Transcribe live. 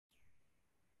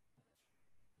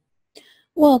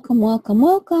Welcome, welcome,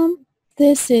 welcome.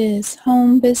 This is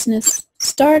Home Business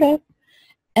Startup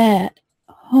at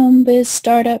Home Biz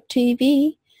Startup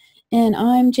TV, and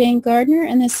I'm Jane Gardner,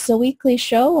 and this is a weekly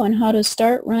show on how to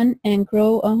start, run, and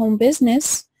grow a home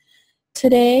business.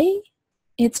 Today,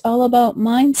 it's all about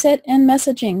mindset and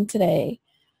messaging today.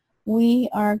 We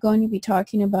are going to be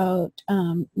talking about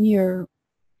your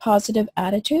positive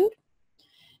attitude,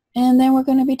 and then we're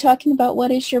going to be talking about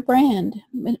what is your brand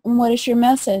and what is your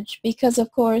message, because of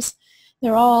course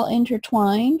they're all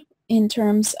intertwined in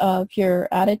terms of your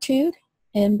attitude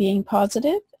and being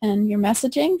positive and your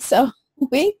messaging. So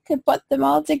we could put them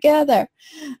all together.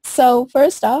 So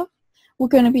first off, we're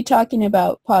going to be talking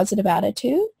about positive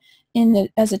attitude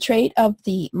as a trait of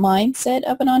the mindset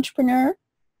of an entrepreneur.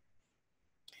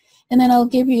 And then I'll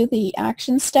give you the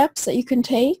action steps that you can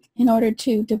take in order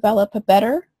to develop a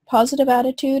better positive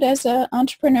attitude as an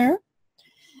entrepreneur.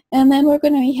 And then we're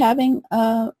going to be having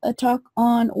a talk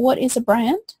on what is a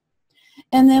brand.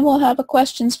 And then we'll have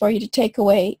questions for you to take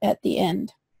away at the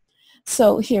end.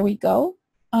 So here we go.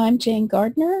 I'm Jane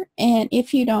Gardner, and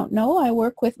if you don't know, I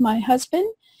work with my husband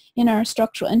in our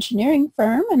structural engineering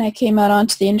firm, and I came out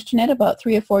onto the internet about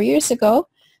 3 or 4 years ago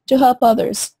to help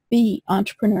others be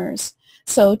entrepreneurs.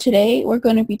 So today we're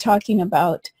going to be talking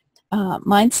about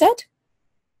mindset.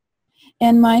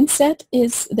 And mindset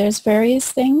there's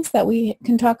various things that we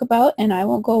can talk about, and I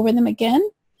won't go over them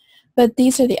again, but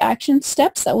these are the action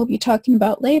steps that we'll be talking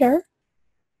about later.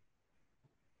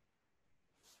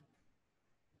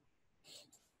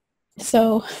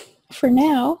 So for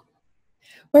now,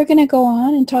 we're going to go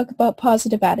on and talk about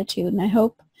positive attitude, and I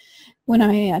hope when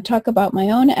I talk about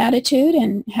my own attitude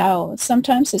and how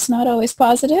sometimes it's not always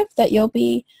positive, that you'll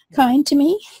be kind to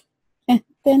me. And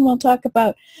then we'll talk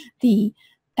about the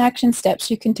action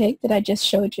steps you can take that I just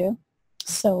showed you.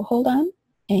 So hold on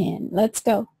and let's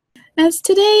go. As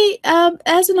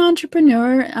an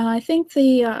entrepreneur, I think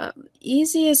the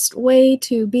easiest way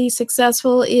to be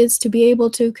successful is to be able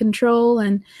to control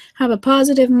and have a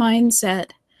positive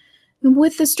mindset.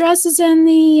 With the stresses and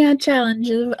the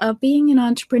challenges of being an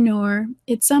entrepreneur,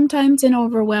 it's sometimes an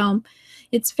overwhelm.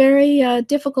 It's very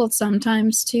difficult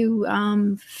sometimes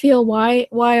to feel why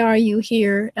are you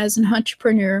here as an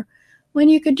entrepreneur when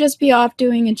you could just be off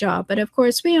doing a job. But of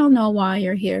course, we all know why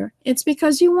you're here. It's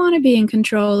because you want to be in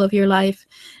control of your life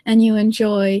and you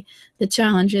enjoy the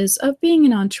challenges of being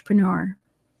an entrepreneur.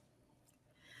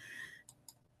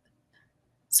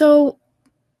 So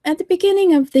at the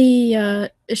beginning of the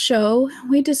show,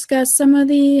 we discussed some of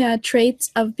the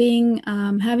traits of having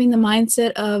the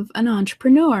mindset of an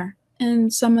entrepreneur.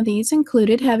 And some of these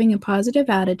included having a positive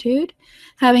attitude,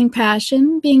 having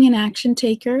passion, being an action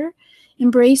taker,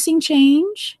 embracing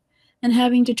change, and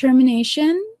having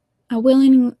determination, a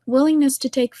willingness to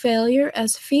take failure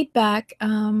as feedback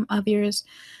of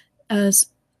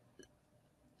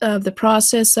the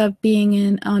process of being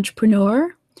an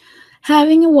entrepreneur.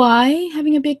 Having a why,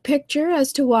 having a big picture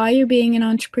as to why you're being an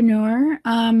entrepreneur,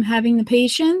 having the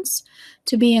patience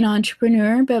to be an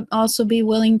entrepreneur, but also be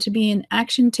willing to be an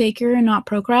action taker and not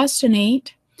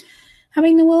procrastinate.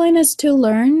 Having the willingness to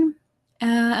learn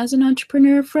as an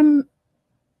entrepreneur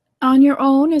on your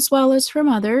own as well as from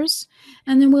others,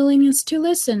 and the willingness to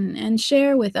listen and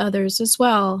share with others as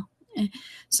well.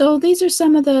 So these are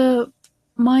some of the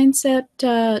mindset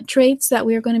traits that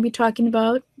we're going to be talking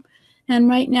about. And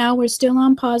right now we're still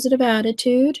on positive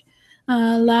attitude.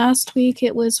 Last week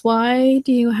it was why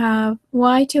to have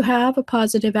a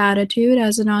positive attitude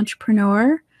as an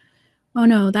entrepreneur. Oh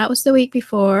no, that was the week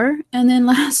before. And then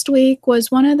last week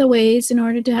was one of the ways in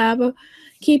order to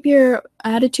keep your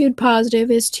attitude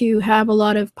positive is to have a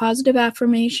lot of positive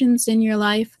affirmations in your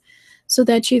life so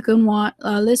that you can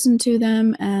listen to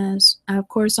them as, of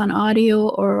course, on audio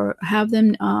or have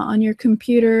them on your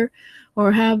computer,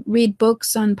 or read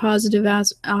books on positive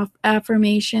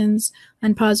affirmations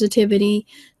and positivity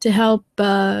to help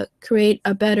create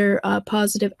a better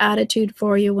positive attitude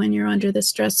for you when you're under the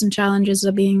stress and challenges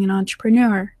of being an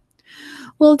entrepreneur.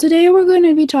 Well, today we're going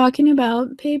to be talking about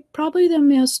probably the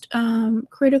most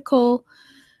critical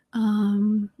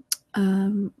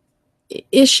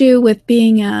issue with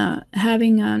being an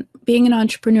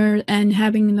entrepreneur and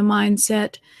having the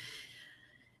mindset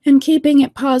and keeping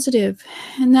it positive,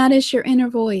 and that is your inner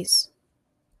voice.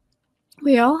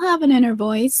 We all have an inner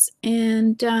voice,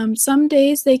 and some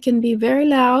days they can be very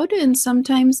loud and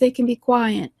sometimes they can be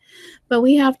quiet, but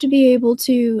we have to be able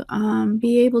to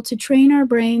train our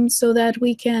brains so that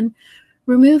we can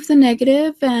remove the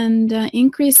negative and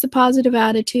increase the positive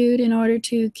attitude in order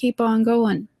to keep on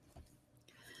going.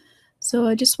 So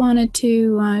I just wanted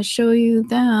to show you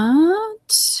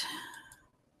that.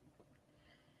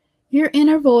 Your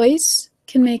inner voice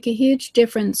can make a huge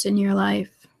difference in your life.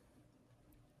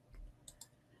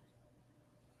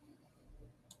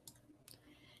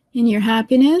 In your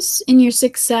happiness, in your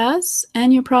success,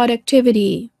 and your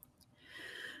productivity.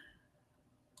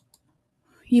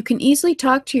 You can easily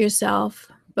talk to yourself,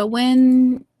 but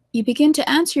when you begin to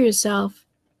answer yourself,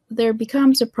 there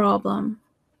becomes a problem,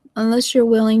 unless you're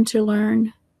willing to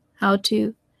learn how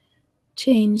to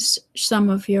change some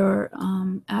of your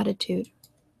attitude.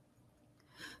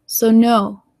 So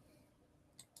no,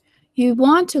 you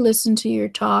want to listen to your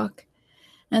talk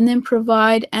and then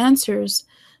provide answers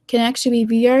can actually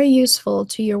be very useful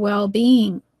to your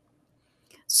well-being.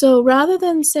 So rather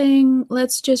than saying,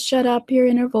 let's just shut up your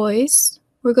inner voice,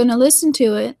 we're going to listen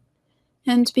to it.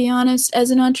 And to be honest,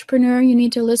 as an entrepreneur, you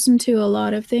need to listen to a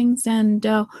lot of things. And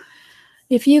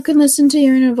if you can listen to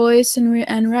your inner voice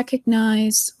and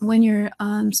recognize when you're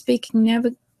speaking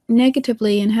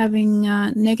negatively and having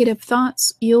negative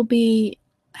thoughts, you'll be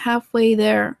halfway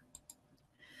there.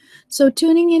 So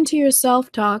tuning into your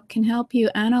self-talk can help you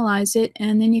analyze it,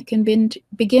 and then you can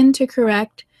begin to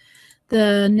correct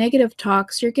the negative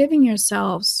talks you're giving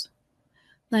yourselves.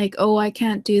 Like, oh, I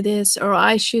can't do this, or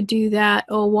I should do that,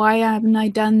 or why haven't I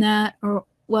done that, or,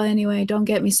 well, anyway, don't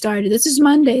get me started. This is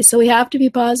Monday, so we have to be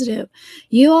positive.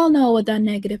 You all know what that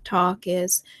negative talk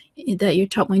is, that you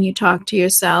talk when you talk to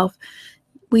yourself.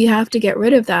 We have to get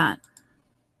rid of that.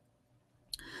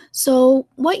 So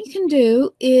what you can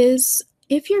do is,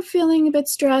 if you're feeling a bit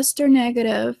stressed or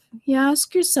negative, you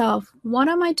ask yourself, what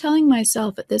am I telling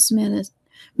myself at this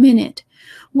minute?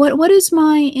 What is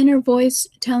my inner voice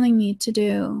telling me to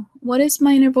do? What is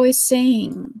my inner voice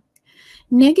saying?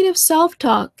 Negative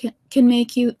self-talk can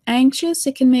make you anxious.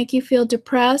 It can make you feel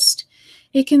depressed.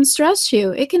 It can stress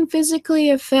you. It can physically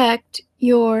affect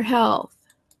your health.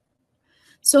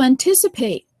 So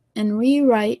anticipate and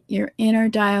rewrite your inner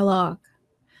dialogue.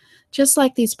 Just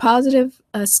like these positive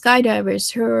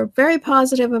skydivers who are very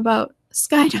positive about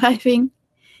skydiving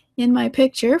in my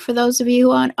picture. For those of you who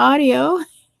want audio,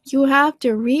 you have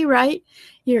to rewrite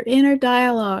your inner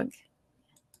dialogue.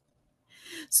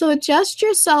 So adjust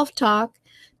your self-talk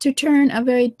to turn a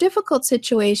very difficult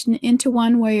situation into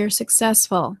one where you're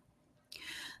successful.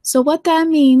 So what that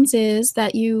means is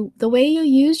that the way you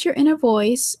use your inner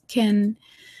voice can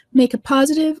make a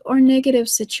positive or negative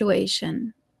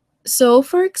situation. So,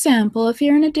 for example, if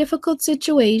you're in a difficult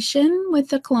situation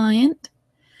with a client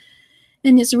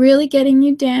and it's really getting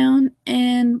you down,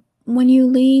 and when you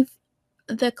leave,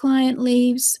 the client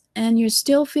leaves and you're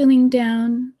still feeling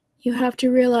down, you have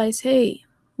to realize, hey,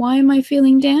 why am I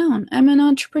feeling down? I'm an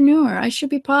entrepreneur. I should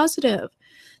be positive.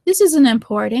 This isn't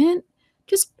important.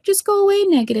 Just go away,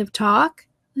 negative talk.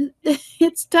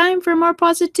 It's time for more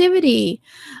positivity.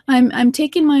 I'm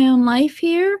taking my own life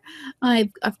here.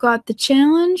 I've got the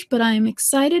challenge, but I'm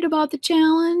excited about the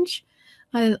challenge.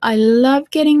 I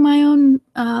love getting my own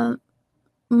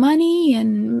money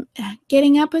and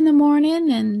getting up in the morning,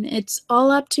 and it's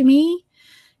all up to me.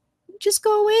 Just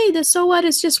go away. The so what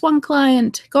is just one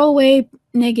client. Go away,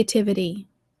 negativity.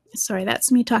 Sorry,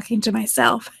 that's me talking to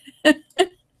myself.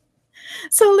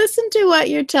 So listen to what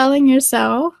you're telling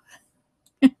yourself.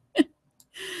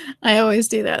 I always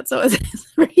do that, so it's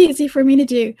very easy for me to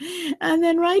do. And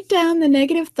then write down the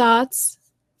negative thoughts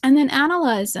and then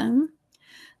analyze them,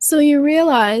 so you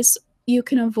realize you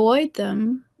can avoid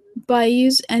them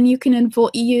you can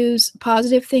use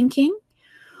positive thinking,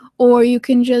 or you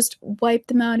can just wipe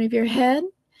them out of your head.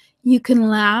 You can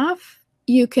laugh.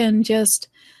 You can just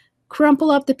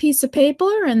crumple up the piece of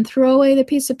paper and throw away the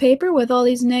piece of paper with all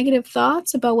these negative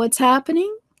thoughts about what's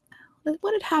happening.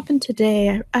 What had happened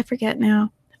today? I forget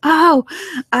now. Oh,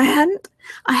 I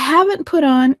haven't put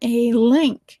on a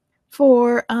link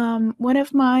for one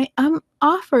of my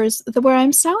offers where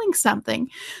I'm selling something.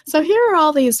 So here are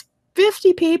all these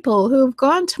 50 people who have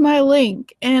gone to my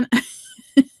link, and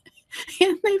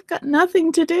and they've got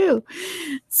nothing to do.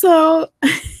 So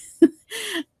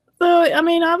I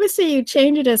mean, obviously you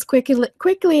change it as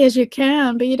quickly as you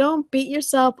can, but you don't beat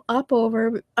yourself up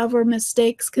over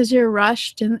mistakes because you're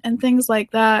rushed and things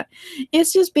like that.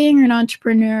 It's just being an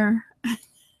entrepreneur.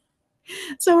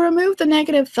 So remove the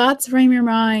negative thoughts from your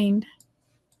mind.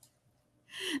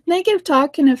 Negative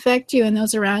talk can affect you and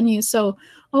those around you, so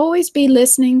always be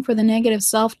listening for the negative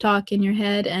self-talk in your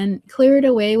head and clear it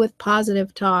away with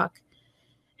positive talk.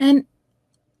 And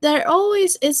there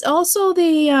always is also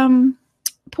the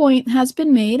point has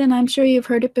been made, and I'm sure you've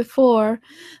heard it before,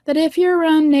 that if you're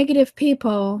around negative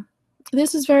people,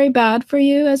 this is very bad for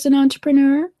you as an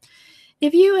entrepreneur.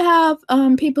 If you have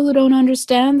people who don't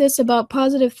understand this about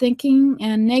positive thinking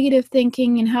and negative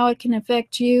thinking and how it can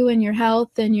affect you and your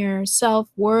health and your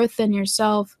self-worth and your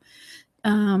self-talk,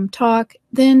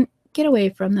 then get away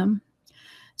from them.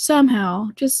 Somehow,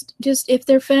 just if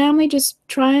they're family, just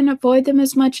try and avoid them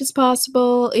as much as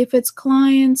possible. If it's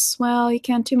clients, well, you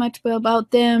can't do much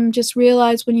about them. Just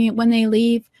realize when they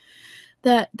leave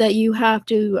that you have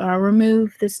to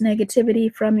remove this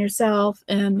negativity from yourself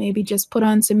and maybe just put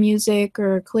on some music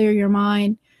or clear your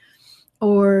mind.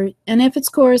 And if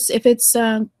it's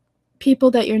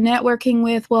people that you're networking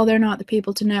with, well, they're not the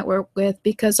people to network with,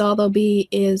 because all they'll be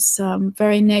is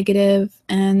very negative,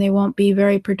 and they won't be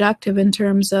very productive in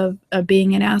terms of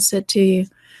being an asset to you.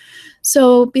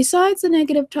 So besides the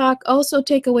negative talk, also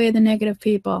take away the negative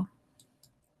people.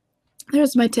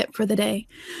 There's my tip for the day.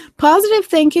 Positive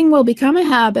thinking will become a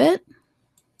habit,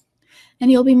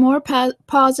 and you'll be more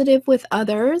positive with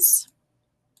others.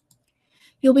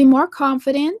 You'll be more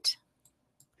confident,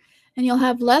 and you'll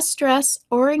have less stress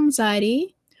or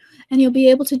anxiety, and you'll be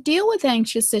able to deal with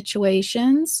anxious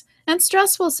situations and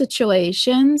stressful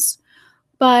situations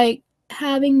by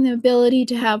having the ability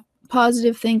to have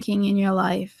positive thinking in your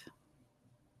life.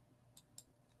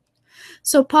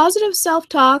 So positive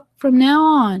self-talk from now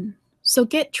on. So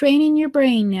get training your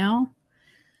brain now.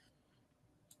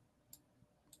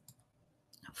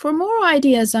 For more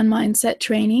ideas on mindset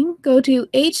training, go to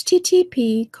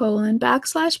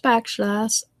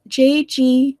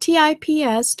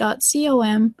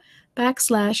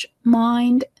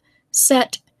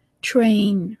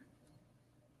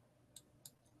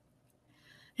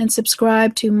and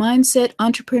subscribe to Mindset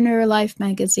Entrepreneur Life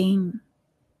magazine,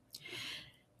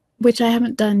 which I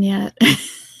haven't done yet.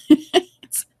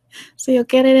 So you'll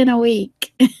get it in a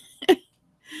week.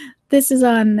 This is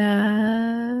on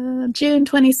June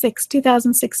 26,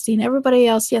 2016. Everybody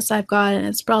else, yes, I've got it, and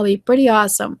it's probably pretty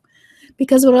awesome.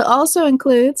 Because what it also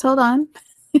includes,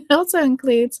 it also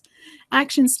includes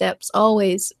action steps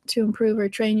always to improve or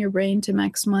train your brain to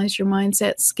maximize your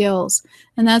mindset skills.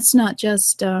 And that's not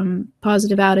just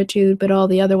positive attitude, but all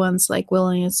the other ones like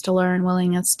willingness to learn,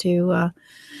 willingness to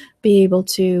be able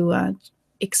to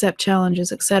accept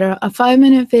challenges, etc. A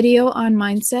 5-minute video on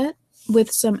mindset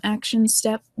with some action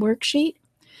step worksheet.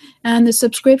 And the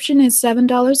subscription is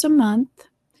 $7 a month,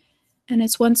 and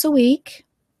it's once a week.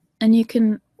 And you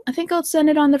can, I think I'll send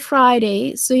it on the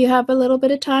Friday, so you have a little bit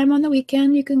of time on the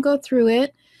weekend. You can go through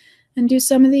it and do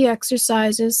some of the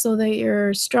exercises so that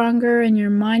you're stronger and your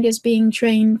mind is being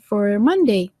trained for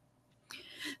Monday.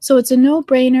 So it's a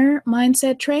no-brainer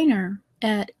mindset trainer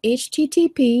at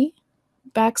http://jgtips.com/mindsettrain.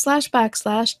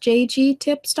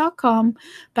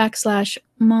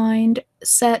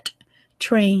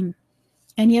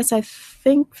 And yes, I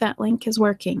think that link is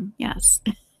working. Yes,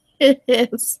 it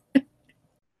is.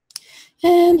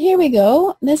 And here we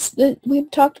go.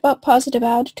 We've talked about positive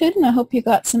attitude, and I hope you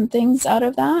got some things out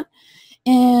of that.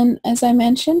 And as I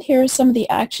mentioned, here are some of the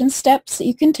action steps that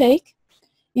you can take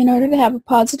in order to have a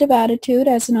positive attitude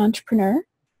as an entrepreneur.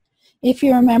 If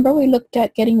you remember, we looked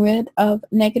at getting rid of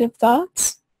negative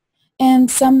thoughts,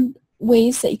 and some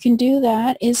ways that you can do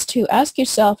that is to ask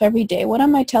yourself every day, what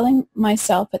am I telling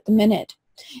myself at the minute?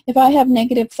 If I have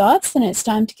negative thoughts, then it's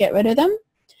time to get rid of them.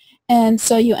 And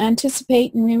so you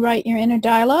anticipate and rewrite your inner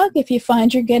dialogue if you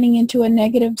find you're getting into a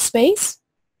negative space.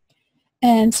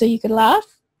 And so you could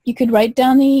laugh. You could write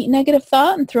down the negative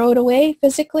thought and throw it away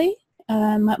physically.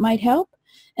 That might help.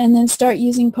 And then start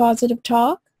using positive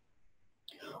talk.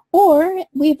 Or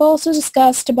we've also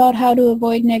discussed about how to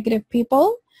avoid negative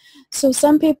people. So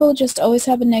some people just always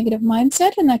have a negative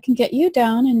mindset, and that can get you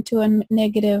down into a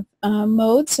negative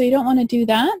mode. So you don't want to do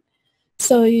that.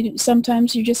 So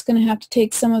sometimes you're just going to have to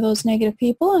take some of those negative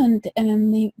people and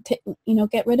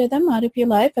get rid of them out of your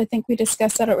life. I think we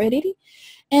discussed that already.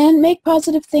 And make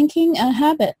positive thinking a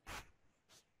habit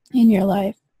in your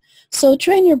life. So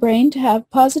train your brain to have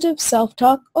positive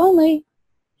self-talk only.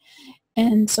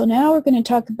 And so now we're going to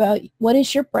talk about what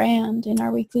is your brand in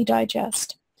our weekly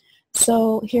digest.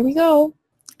 So here we go.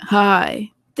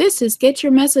 Hi, this is Get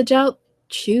Your Message Out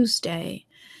Tuesday.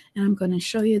 And I'm going to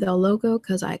show you the logo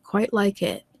because I quite like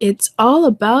it. It's all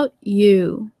about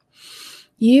you.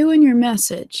 You and your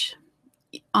message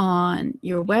on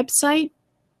your website,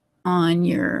 on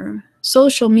your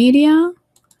social media.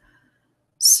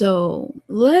 So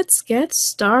let's get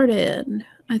started.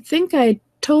 I think I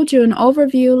told you an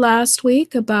overview last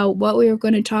week about what we were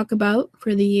going to talk about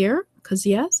for the year, because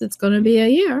yes, it's going to be a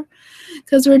year,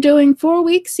 because we're doing 4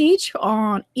 weeks each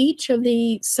on each of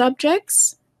the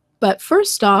subjects. But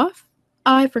first off,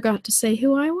 I forgot to say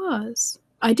who I was.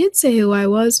 I did say who I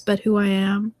was, but who I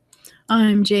am.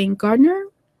 I'm Jane Gardner,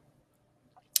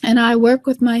 And I work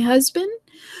with my husband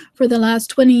for the last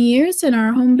 20 years in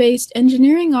our home-based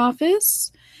engineering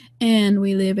office, and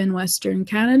we live in Western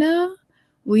Canada.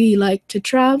 We like to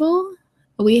travel.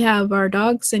 We have our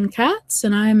dogs and cats,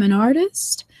 and I'm an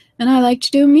artist, and I like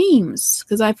to do memes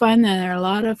because I find that they're a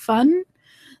lot of fun.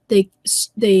 They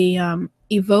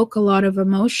evoke a lot of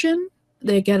emotion.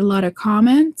 They get a lot of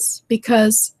comments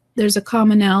because there's a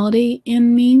commonality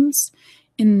in memes,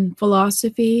 in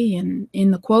philosophy, and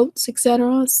in the quotes,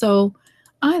 etc. So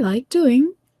I like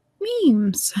doing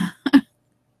memes.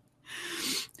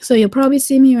 So you'll probably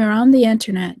see me around the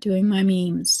internet doing my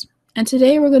memes. And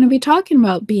today we're going to be talking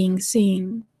about being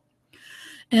seen.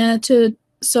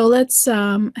 So let's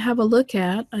have a look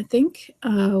at, I think,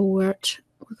 what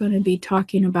we're going to be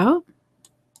talking about.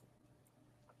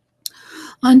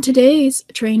 On today's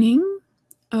training,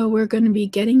 we're going to be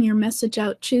getting your message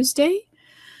out Tuesday.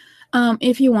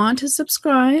 If you want to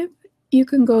subscribe, you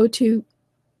can go to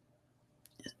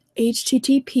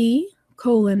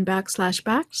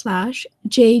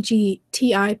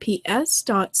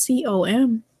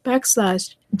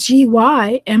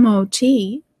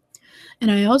http://jgtips.com/GYMOT. And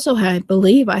I also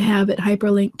believe I have it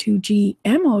hyperlinked to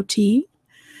GMOT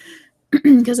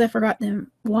because I forgot the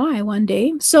Y one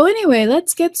day. So anyway,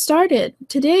 let's get started.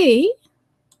 Today,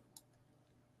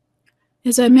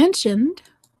 as I mentioned,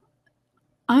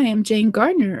 I am Jane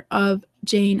Gardner of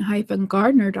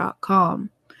jane-gardner.com.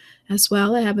 As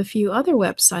well, I have a few other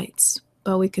websites,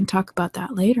 but we can talk about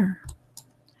that later.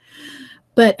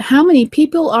 But how many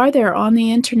people are there on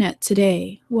the internet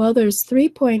today? Well, there's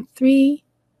 3.3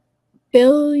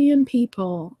 billion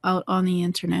people out on the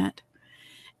internet.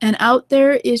 And out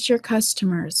there is your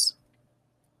customers.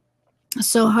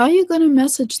 So how are you going to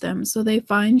message them so they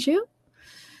find you?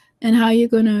 And how are you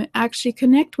going to actually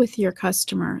connect with your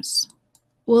customers?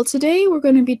 Well, today we're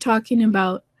going to be talking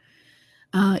about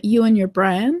you and your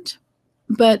brand,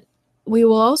 but we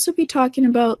will also be talking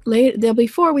about later. There'll be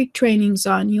 4-week trainings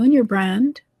on you and your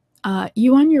brand,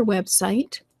 you on your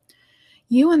website,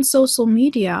 you and social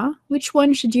media. Which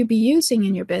one should you be using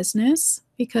in your business?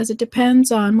 Because it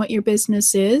depends on what your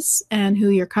business is and who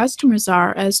your customers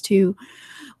are as to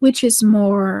which is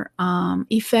more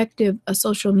effective a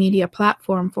social media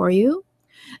platform for you.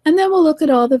 And then we'll look at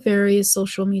all the various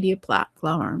social media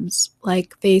platforms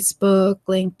like Facebook,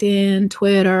 LinkedIn,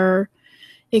 Twitter,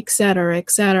 etc.,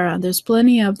 etc. There's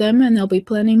plenty of them, and there'll be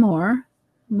plenty more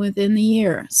within the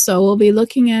year. So we'll be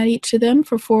looking at each of them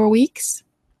for 4 weeks.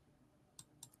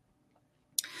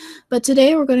 But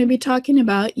today we're going to be talking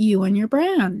about you and your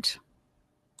brand.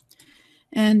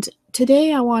 And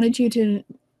today I wanted you to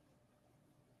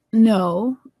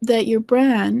know that your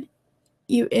brand,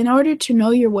 in order to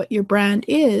know what your brand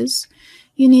is,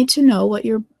 you need to know what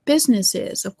your business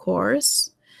is, of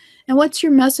course. And what's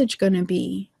your message going to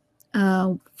be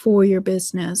for your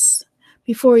business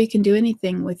before you can do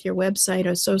anything with your website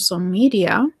or social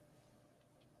media.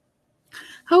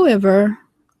 However,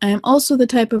 I am also the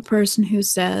type of person who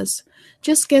says,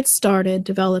 just get started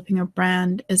developing a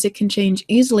brand, as it can change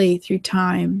easily through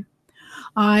time.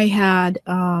 I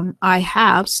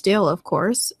have still, of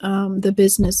course, the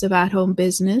business of at-home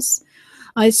business.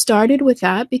 I started with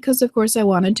that because, of course, I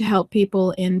wanted to help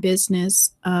people in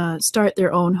business start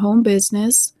their own home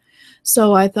business.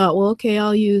 So I thought, well, okay,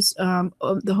 I'll use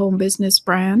the home business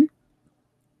brand.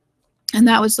 And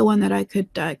that was the one that I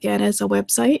could get as a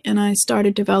website. And I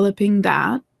started developing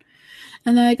that.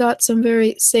 And then I got some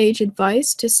very sage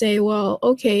advice to say, well,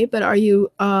 okay, but are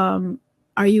you a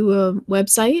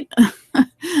website?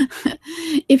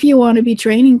 If you want to be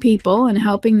training people and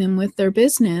helping them with their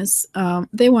business,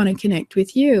 they want to connect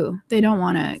with you. They don't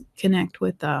want to connect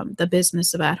with the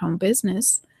business of at-home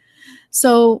business.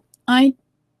 So I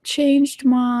changed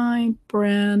my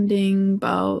branding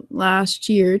about last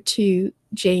year to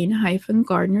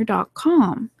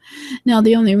jane-gardner.com. Now,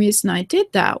 the only reason I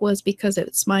did that was because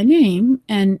it's my name,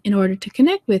 and in order to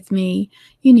connect with me,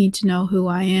 you need to know who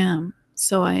I am.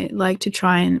 So I like to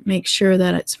try and make sure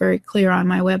that it's very clear on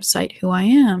my website who I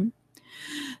am.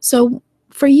 So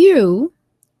for you,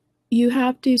 you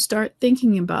have to start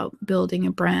thinking about building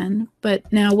a brand.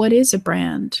 But now, what is a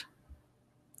brand?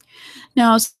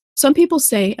 Now, some people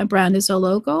say a brand is a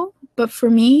logo, but for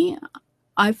me,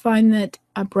 I find that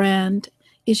a brand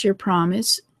is your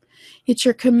promise. It's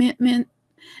your commitment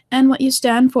and what you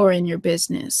stand for in your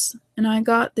business. And I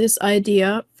got this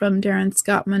idea from Darren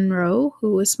Scott Monroe,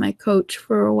 who was my coach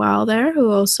for a while there, who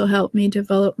also helped me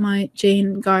develop my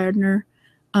Jane Gardner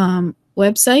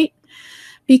website.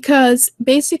 Because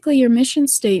basically your mission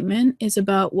statement is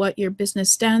about what your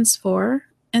business stands for.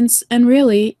 And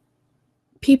really,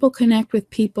 people connect with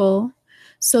people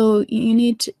So you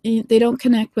need to, they don't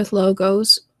connect with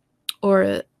logos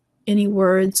or any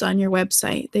words on your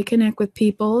website. They connect with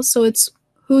people. So it's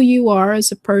who you are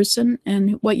as a person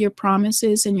and what your promise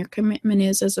is and your commitment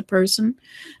is as a person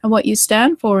and what you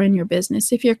stand for in your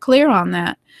business. If you're clear on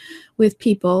that with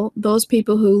people, those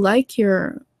people who like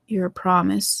your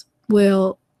promise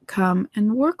will come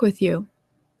and work with you.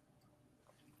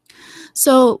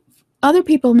 So other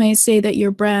people may say that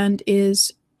your brand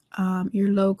is your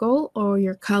logo or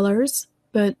your colors,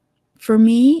 but for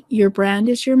me, your brand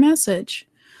is your message.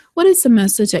 What is the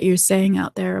message that you're saying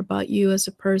out there about you as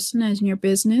a person and your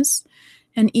business?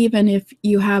 And even if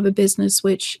you have a business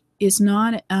which is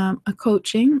not a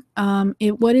coaching,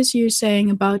 what is you saying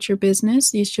about your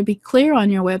business? You should be clear on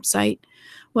your website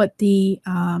what the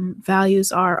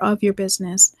values are of your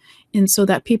business, and so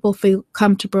that people feel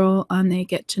comfortable and they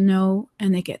get to know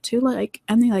and they get to like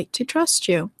and they like to trust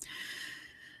you.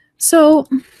 So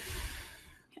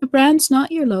a brand's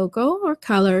not your logo or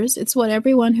colors. It's what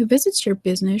everyone who visits your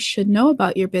business should know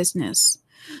about your business.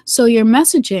 So your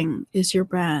messaging is your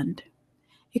brand.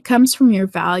 It comes from your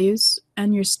values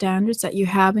and your standards that you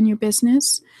have in your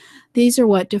business. These are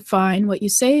what define what you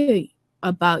say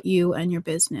about you and your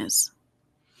business.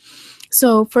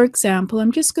 So, for example,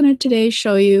 I'm just going to today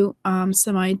show you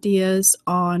some ideas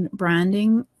on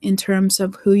branding in terms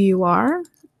of who you are.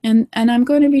 And I'm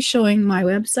going to be showing my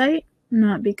website,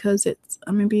 not because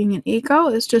I'm being an ego,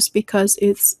 it's just because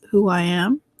it's who I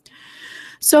am.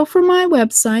 So for my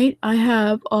website, I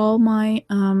have all my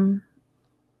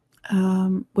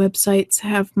websites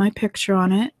have my picture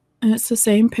on it, and it's the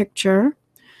same picture.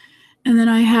 And then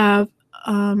I have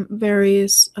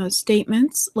various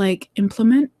statements like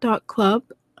implement.club.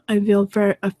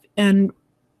 And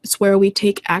it's where we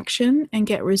take action and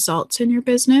get results in your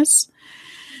business.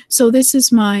 So this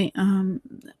is my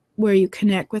where you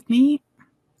connect with me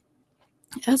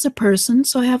as a person.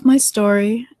 So I have my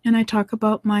story, and I talk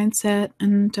about mindset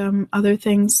and other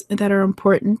things that are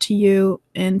important to you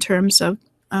in terms of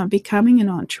becoming an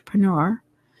entrepreneur.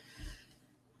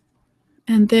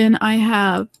 And then I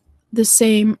have the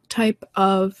same type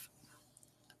of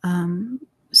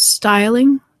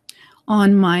styling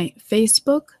on my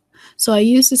Facebook. So I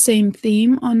use the same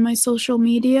theme on my social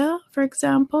media, for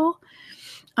example.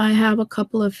 I have a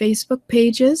couple of Facebook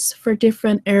pages for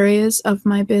different areas of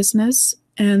my business,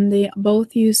 and they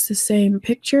both use the same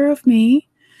picture of me,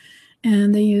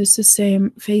 and they use the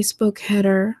same Facebook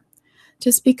header,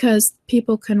 just because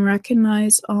people can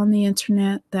recognize on the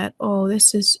internet that, oh,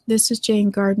 this is Jane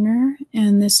Gardner,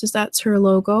 and that's her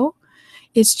logo.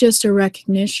 It's just a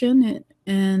recognition,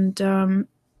 and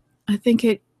I think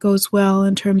it goes well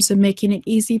in terms of making it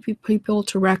easy for people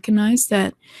to recognize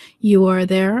that you are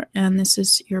there and this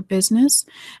is your business.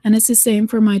 And it's the same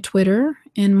for my Twitter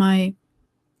and my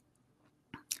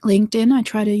LinkedIn. I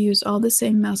try to use all the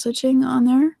same messaging on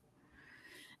there.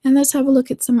 And let's have a look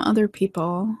at some other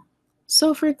people.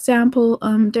 So for example,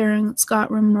 Darren Scott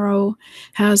Monroe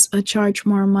has a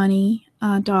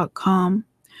chargemoremoney.com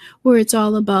where it's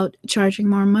all about charging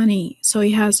more money. So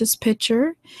he has this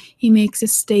picture, he makes a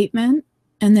statement,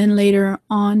 and then later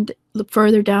on,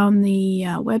 further down the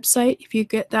website, if you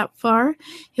get that far,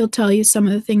 he'll tell you some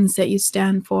of the things that you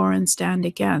stand for and stand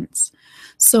against.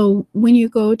 So when you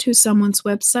go to someone's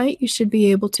website, you should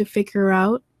be able to figure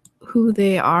out who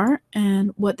they are and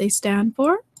what they stand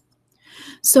for.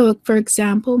 So for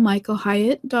example,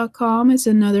 michaelhyatt.com is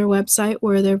another website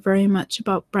where they're very much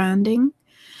about branding.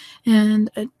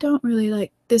 And I don't really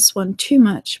like this one too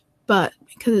much, but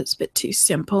because it's a bit too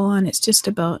simple and it's just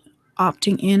about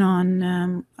opting in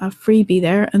on a freebie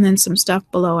there and then some stuff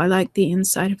below. I like the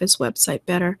inside of his website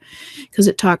better because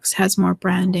it has more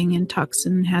branding and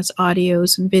has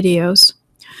audios and videos.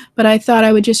 But I thought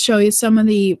I would just show you some of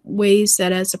the ways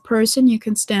that as a person you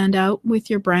can stand out with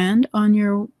your brand on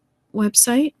your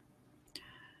website.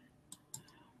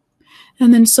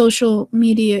 And then Social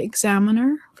Media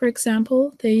Examiner, for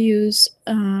example, they use,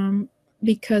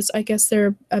 because I guess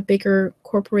they're a bigger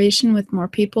corporation with more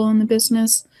people in the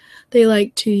business, they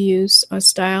like to use a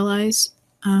stylized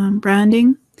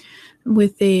branding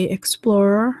with the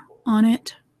Explorer on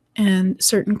it and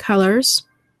certain colors.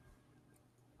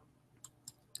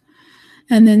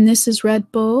 And then this is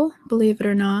Red Bull, believe it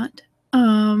or not.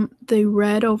 The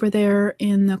red over there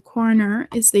in the corner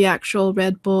is the actual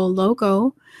Red Bull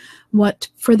logo. What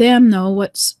for them though,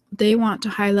 what they want to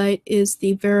highlight is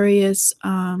the various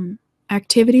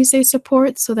activities they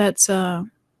support. So that's a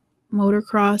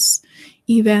motocross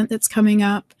event that's coming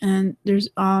up, and there's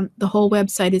the whole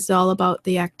website is all about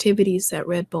the activities that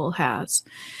Red Bull has.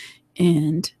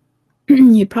 And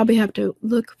you'd probably have to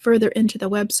look further into the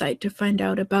website to find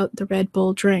out about the Red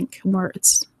Bull drink, where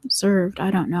it's served.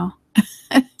 I don't know.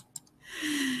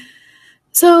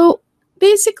 So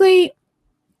basically,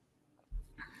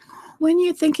 when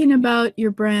you're thinking about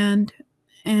your brand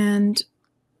and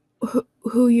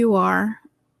who you are,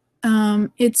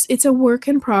 it's a work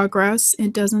in progress.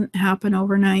 It doesn't happen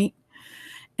overnight.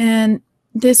 And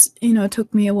this,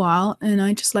 took me a while, and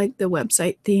I just like the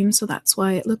website theme, so that's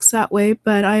why it looks that way.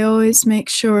 But I always make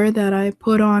sure that I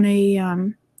put on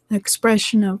a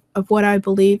expression of what I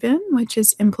believe in, which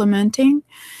is implementing,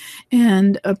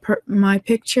 and my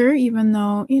picture, even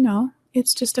though,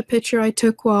 it's just a picture I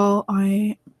took while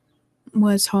I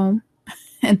was home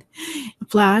and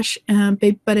flash,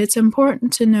 but it's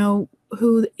important to know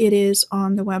who it is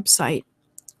on the website.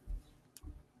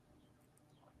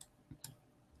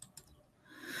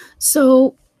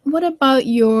 So what about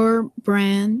your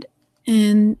brand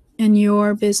and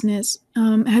your business?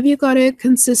 Have you got a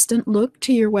consistent look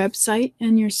to your website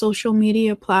and your social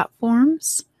media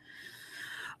platforms?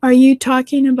 Are you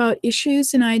talking about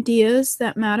issues and ideas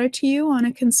that matter to you on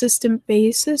a consistent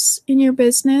basis in your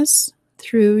business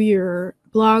through your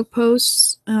blog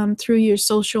posts, through your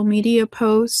social media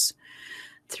posts,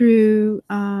 through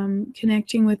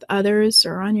connecting with others,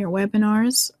 or on your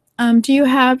webinars? Do you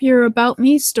have your About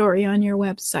Me story on your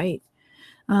website?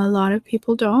 A lot of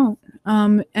people don't.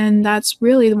 And that's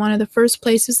really one of the first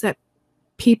places that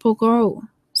people go.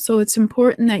 So it's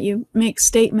important that you make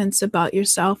statements about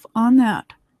yourself on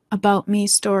that About Me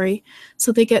story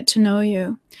so they get to know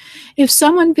you. If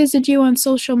someone visited you on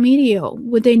social media,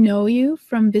 would they know you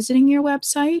from visiting your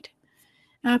website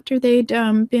after they'd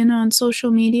been on social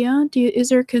media? Is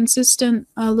there a consistent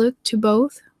look to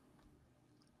both?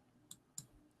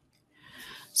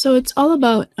 So it's all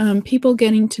about people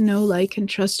getting to know, like, and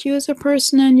trust you as a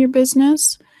person and your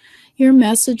business. Your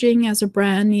messaging as a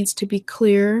brand needs to be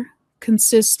clear,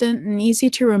 consistent, and easy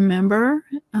to remember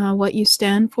what you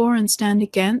stand for and stand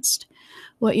against,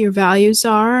 what your values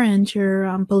are and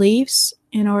your beliefs,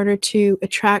 in order to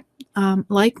attract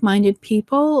like-minded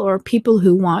people, or people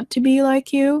who want to be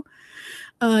like you,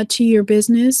 to your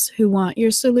business, who want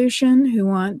your solution, who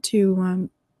want to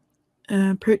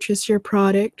purchase your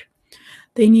product.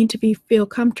 They need to feel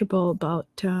comfortable about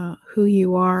who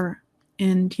you are,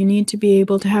 and you need to be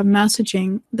able to have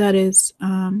messaging that is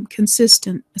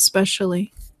consistent,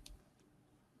 especially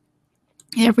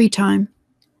every time.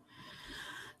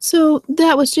 So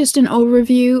that was just an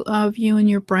overview of you and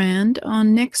your brand.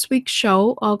 On next week's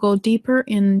show, I'll go deeper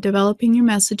in developing your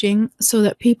messaging so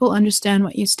that people understand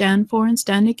what you stand for and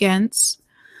stand against,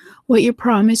 what your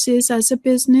promise is as a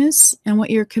business, and what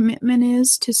your commitment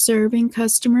is to serving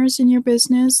customers in your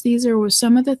business. These are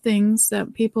some of the things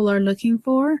that people are looking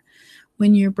for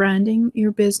when you're branding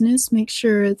your business. Make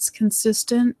sure it's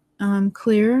consistent,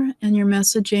 clear, and your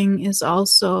messaging is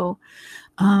also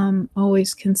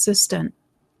always consistent.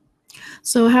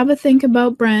 So have a think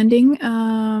about branding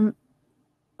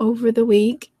over the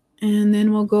week, and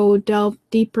then we'll delve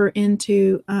deeper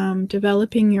into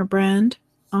developing your brand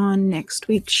on next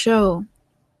week's show.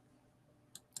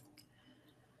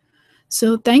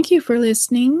 So thank you for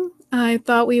listening. I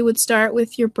thought we would start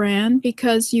with your brand,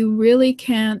 because you really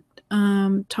can't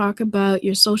talk about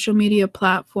your social media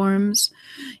platforms,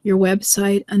 your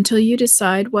website, until you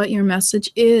decide what your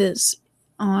message is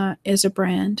as a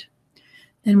brand,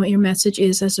 and what your message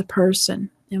is as a person,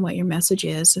 and what your message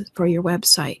is for your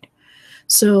website.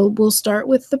 So we'll start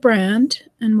with the brand,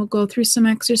 and we'll go through some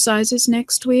exercises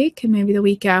next week and maybe the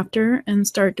week after, and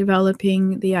start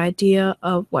developing the idea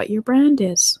of what your brand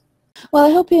is. Well,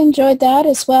 I hope you enjoyed that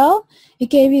as well. It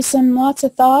gave you lots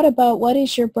of thought about what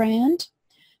is your brand,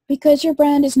 because your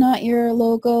brand is not your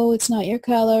logo, it's not your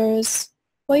colors.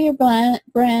 What your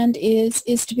brand is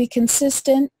to be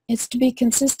consistent. It's to be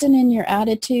consistent in your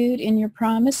attitude, in your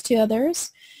promise to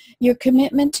others, your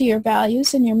commitment to your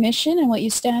values and your mission and what you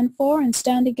stand for and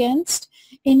stand against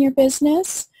in your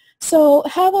business. So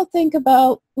have a think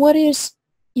about what is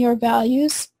your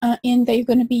values that you're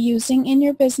going to be using in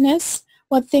your business.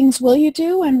 What things will you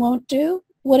do and won't do?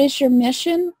 What is your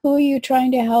mission? Who are you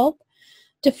trying to help?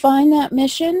 Define that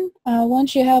mission.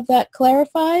 Once you have that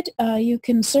clarified, you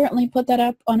can certainly put that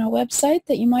up on a website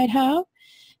that you might have.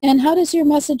 And how does your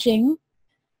messaging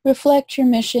reflect your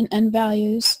mission and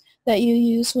values that you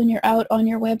use when you're out on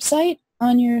your website,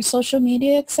 on your social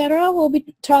media, etc.? We'll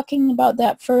be talking about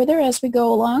that further as we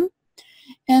go along.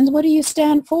 And what do you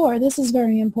stand for? This is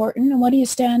very important. And what do you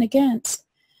stand against?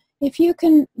 If you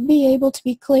can be able to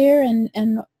be clear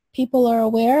and people are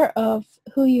aware of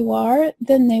who you are,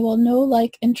 then they will know,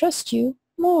 like, and trust you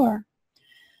more.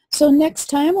 So next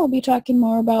time we'll be talking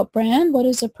more about brand. What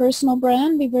is a personal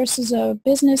brand versus a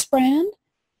business brand?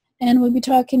 And we'll be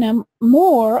talking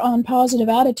more on positive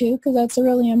attitude because that's a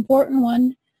really important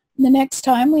one. The next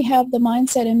time we have the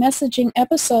Mindset and Messaging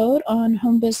episode on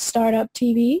Home Biz Startup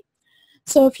TV.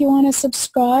 So if you want to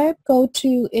subscribe, go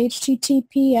to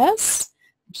https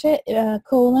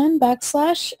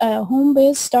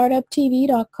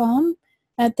homebizstartuptv.com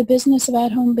at the Business of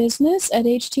At Home Business at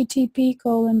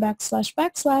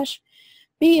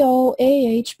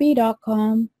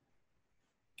http://boahb.com.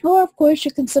 Or, of course,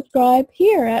 you can subscribe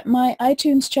here at my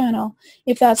iTunes channel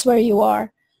if that's where you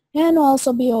are. And I'll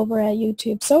also be over at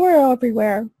YouTube. So we're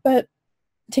everywhere. But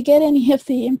to get any of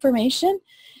the information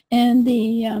and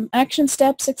the action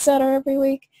steps, etc. every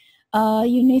week,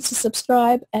 you need to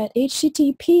subscribe at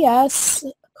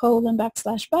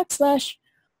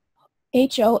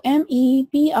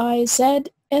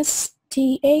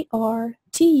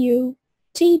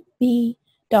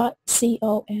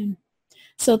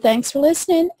So thanks for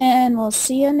listening, and we'll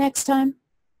see you next time.